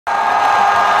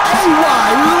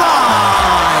worldwide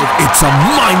live. It's a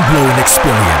mind-blowing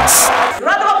experience.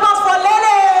 Round of applause for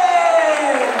Lele.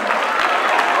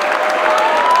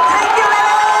 Thank you,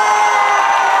 Lele.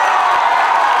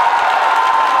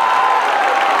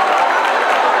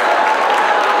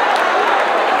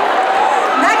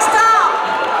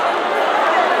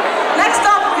 Next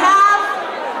up we have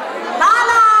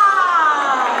Lala.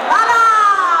 Lala.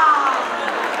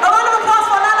 A round of applause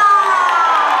for Lala.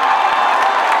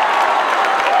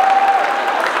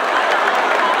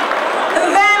 And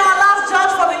then our last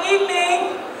judge for the evening,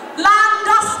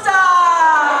 Landuster.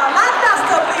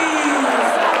 Landuster, please.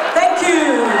 Thank you.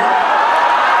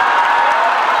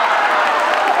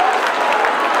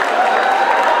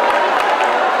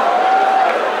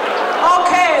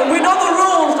 Okay, we know the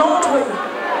rules, don't we?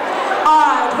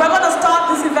 Alright, we're going to start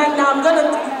this event now. I'm going to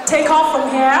take off from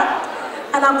here,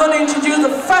 and I'm going to introduce the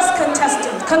first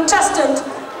contestant. Contestant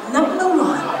number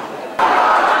 1.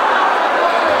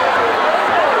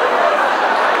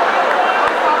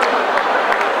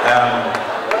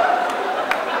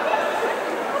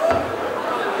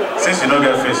 Since you don't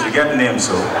get face, you get names,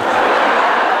 so.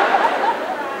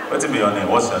 What's your name?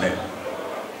 What's your name?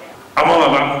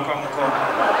 Omotola.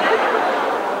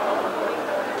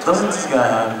 Doesn't this guy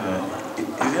have...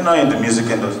 is he not in the music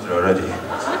industry already?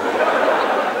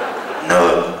 No,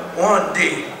 one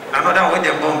day, another way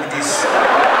they bomb this.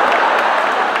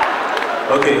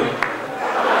 Okay.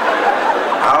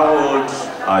 How old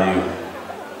are you?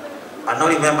 I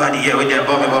don't remember the year when they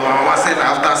bomb me, but my mama said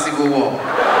after Civil War.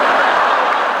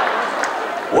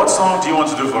 What song do you want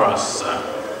to do for us, sir?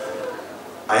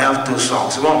 I have 2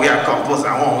 songs, one way I compose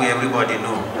and one way everybody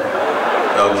know.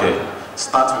 Okay.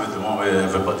 Start with the one where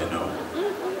everybody knows.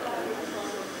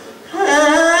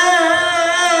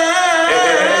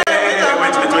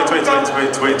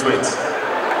 Wait.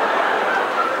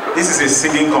 This is a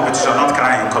singing competition, not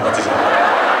crying competition.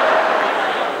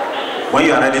 When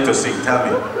you are ready to sing, tell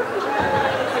me.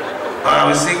 I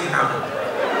will sing now.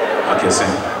 Okay,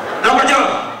 sing.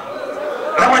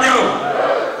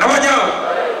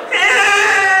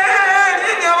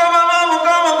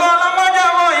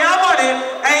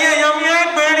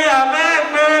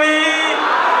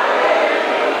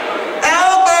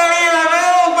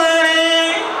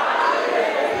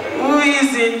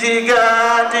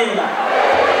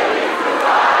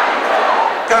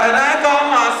 Can I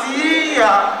come and see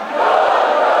ya?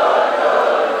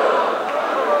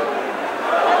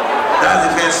 That's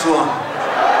the first one.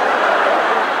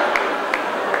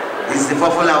 It's the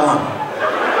popular one.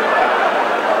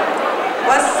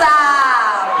 What's up?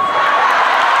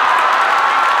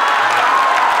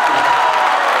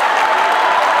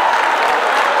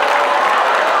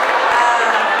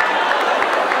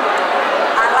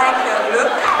 I like your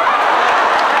look.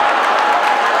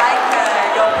 I like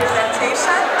your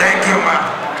presentation. Thank you, ma.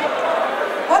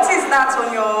 What is that on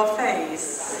your face?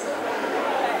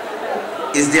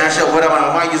 It's the actual what my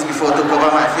mama used before to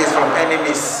cover my face from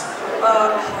enemies.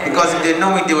 Okay. Because if they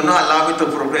know me, they will not allow me to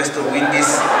progress to win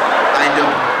this idol.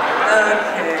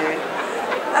 Okay.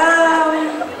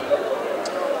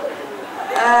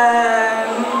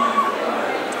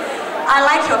 I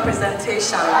like your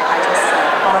presentation, like I just said,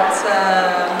 but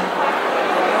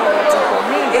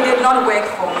it did not work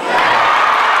for me.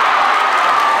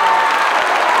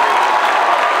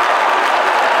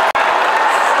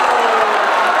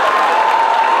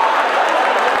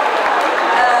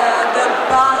 The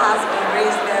bar has been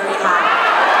raised very high.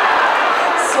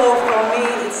 So for me,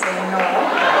 it's a no.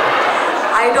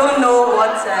 I don't know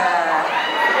what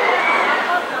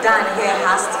Dan here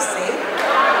has to say,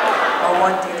 or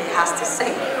what Didi has to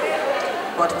say.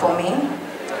 But for me,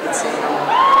 it's a no.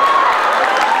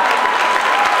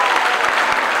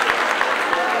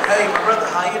 Hey, my brother,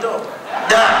 how you doing?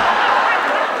 Dan,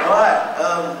 Alright,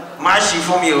 my she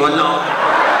for me alone.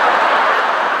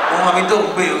 Oh, me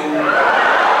don't pay.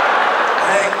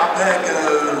 hey, I'm back.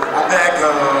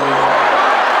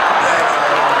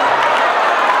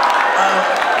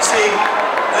 See,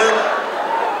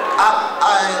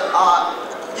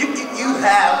 you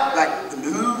have like the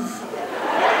move,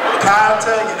 the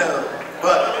character, you know,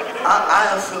 but I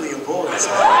am filling your voice,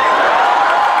 man.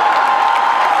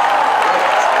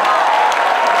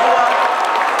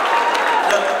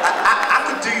 Look, I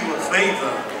could do you a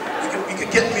favor. You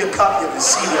could get me a copy of the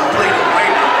CD. I'll play the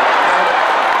radio.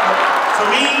 For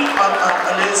me,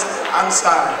 on this, I'm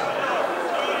sorry.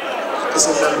 It's a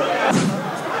no.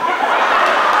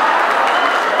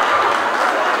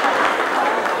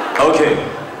 Okay.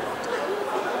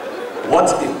 What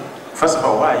if, first of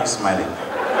all, why are you smiling?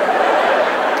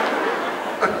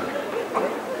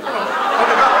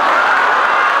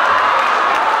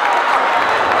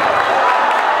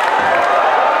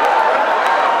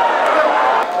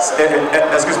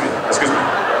 excuse me.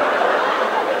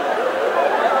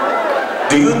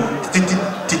 Do you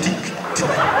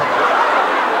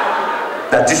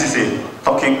that this is a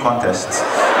talking contest?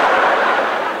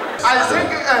 I think,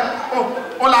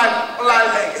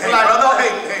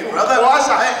 hey, brother,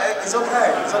 it's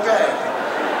okay.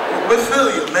 We feel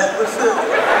you, man, we feel you.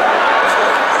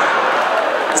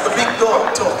 It's the big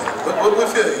dog talking, we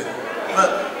feel you, but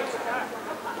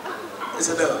it's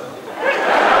a no.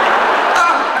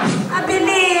 I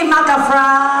believe Macafra.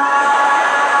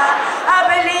 I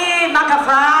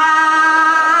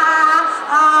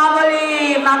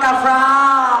believe Macafra.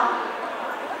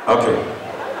 Okay.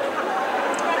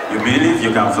 You believe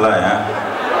you can fly, huh?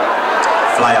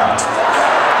 Fly out.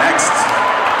 Next.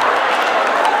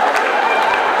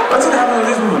 What's the happening with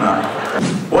this woman now?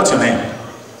 What's your name?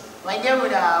 My name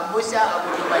is Musa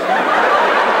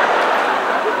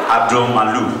Abdul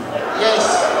Malu. Yes.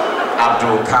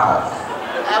 Abdul Cow.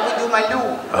 Abdul Malu.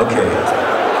 Okay.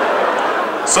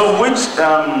 So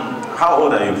how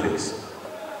old are you, please?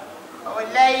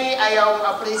 I am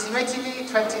approximately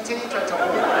 23, 24.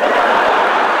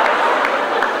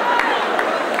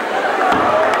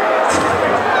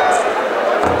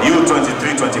 You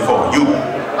 23, 24. You.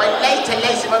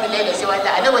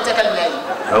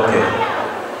 Okay.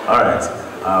 All right.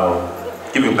 I'll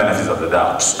give you benefits of the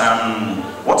doubt.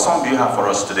 What song do you have for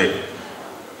us today?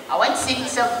 I want to sing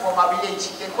something for my village.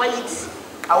 They call it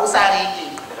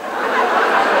Ausarege.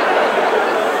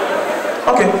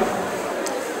 Okay.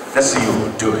 Let's see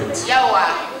you do it.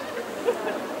 Yawa.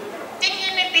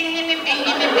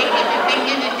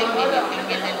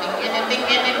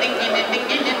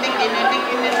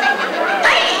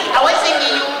 I was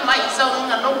singing you my song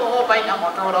and no go by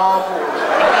Omotola.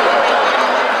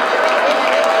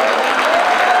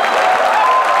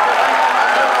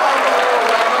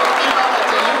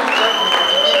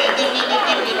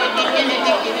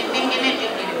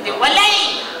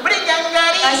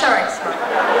 Sorry.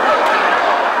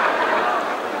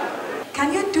 Can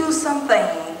you do something?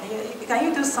 Can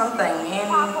you do something in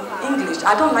English?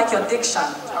 I don't like your diction. I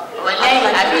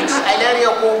learn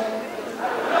your book.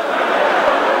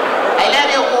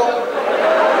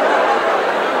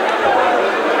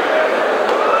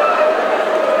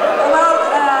 Well,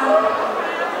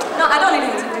 no, I don't need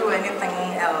him to do anything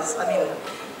else. I mean,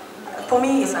 for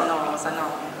me, it's a no. It's a no.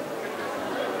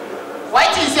 Why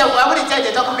is it? I want to tell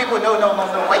the talking people no.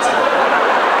 Why is it?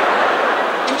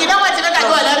 If you don't want to know that,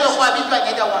 go and another one.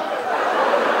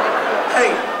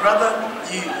 Hey, brother,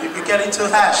 you're getting too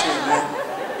harsh here, man.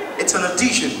 It's an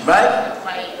audition, right?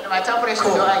 My temperature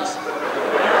in your eyes.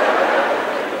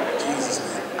 Jesus,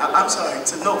 man. I'm sorry,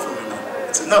 it's a no for me, man.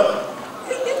 It's a no.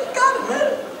 You got it,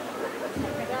 man.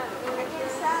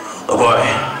 Oh boy.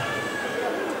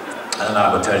 I don't know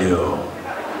how to tell you.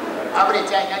 I'm going to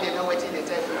tell you, I don't know what you're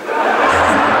tell you.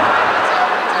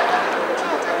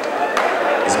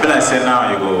 It's been like say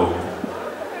now you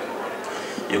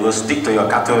go stick to your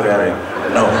cattle rearing.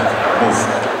 No, move.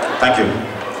 Thank you.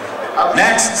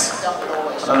 Next. I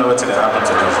don't know what's going to happen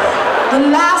to this. The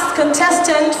last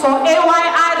contestant for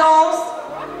AY Idols,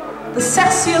 the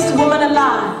sexiest woman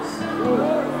alive.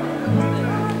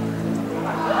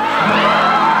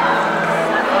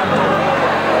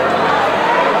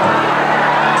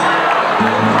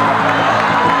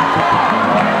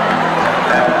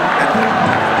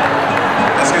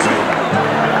 Excuse me.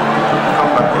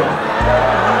 Come back here.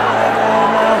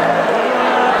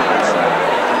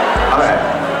 All right.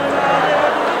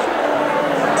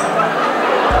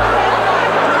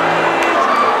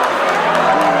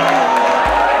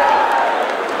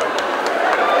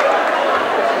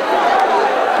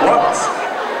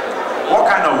 What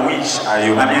kind of wish are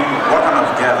you? I mean, what kind of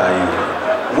girl are you?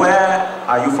 Where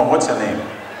are you from? What's your name?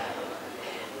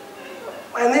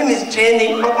 My name is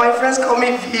Jenny, but my friends call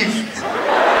me Viv.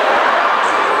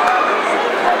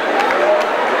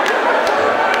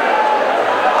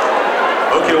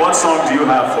 Okay, what song do you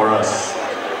have for us?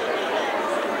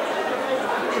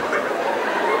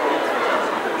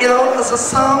 You know, there's a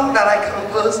song that I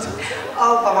composed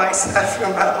all by myself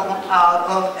from my own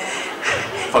album.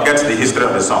 Forget the history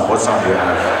of the song. What song do you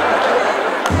have?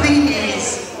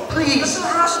 Please. It's so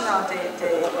harsh now, Dave.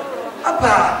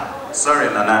 Papa. Sorry,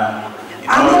 Nana.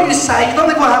 I know you say you don't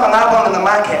even have an album in the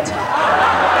market.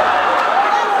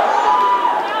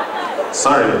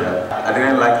 Sorry, I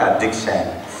didn't like her diction.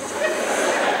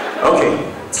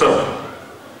 Okay, so,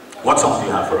 what song do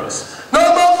you have for us? No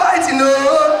more fighting, no.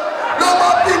 No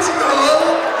more beating, no.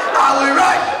 I will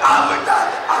write, I will die,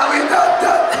 I will not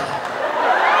die.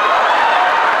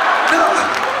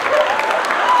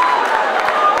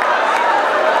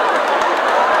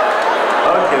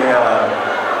 Okay,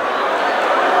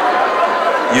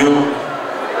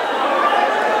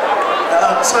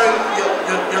 Sorry,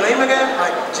 your name again?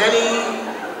 Like Jenny?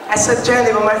 I said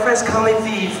Jenny, but my friends call me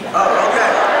Vive. Oh,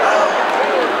 okay.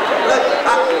 Look,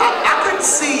 I could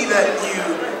see that you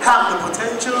have the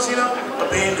potentials, you know, of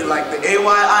being like the AY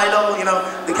idol, you know,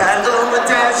 the kind of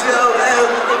potential, kind of.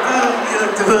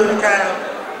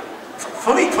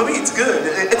 For me, it's good.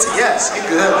 It's a yes. You're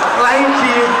good. Thank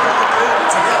you.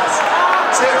 It's a yes.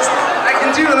 Seriously. I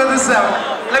can do another song.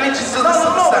 Let me just do this.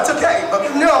 No, it's okay.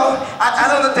 But no, I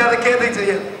don't dedicate it to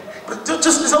you. But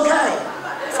just it's okay.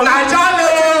 For me,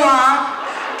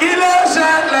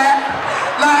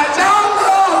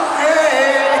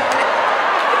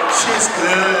 she's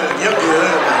good. You're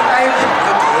good, man. Thank you.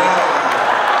 You're good.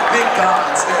 Big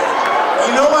gods. Yeah.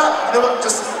 You know what?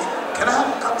 Just can I have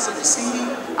a copy of your CD?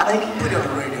 I think you put it on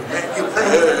the radio, man. You're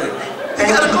good. You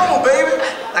gotta go, baby.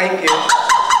 Thank you.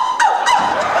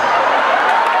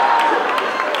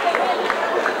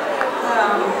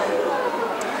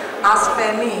 As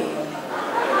for me,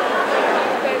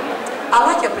 I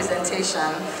like your presentation.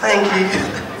 Thank you.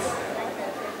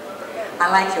 I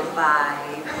like your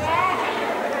vibe.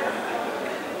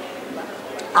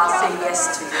 I'll say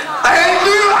yes to you. Thank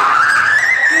you.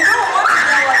 You don't want to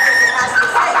know what he has to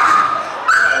say.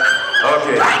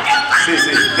 Okay. See,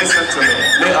 listen to me.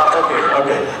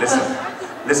 Okay,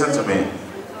 listen to me.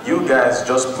 You guys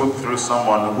just put through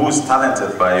someone who's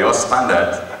talented by your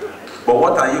standard, but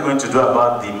what are you going to do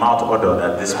about the mouth odor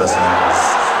that this person has?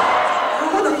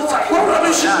 What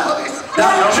rubbish is this?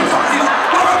 What rubbish is this?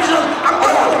 I'm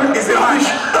going. Is it rubbish?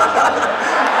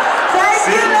 Thank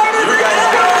See, you, ladies you and guys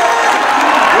did gentlemen. it.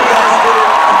 You guys did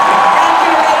it.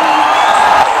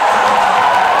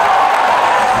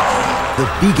 The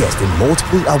biggest and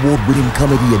multiple award-winning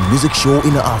comedy and music show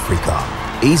in Africa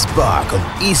is back on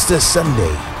Easter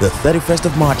Sunday, the 31st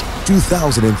of March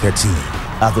 2013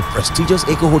 at the prestigious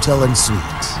Echo Hotel and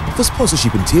Suites. For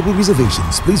sponsorship and table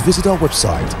reservations, please visit our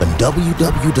website on www.ayshow.tv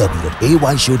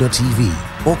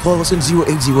or call us on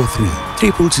 0803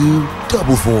 222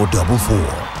 4444.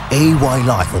 AY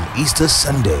Live on Easter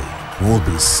Sunday will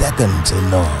be second to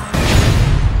none.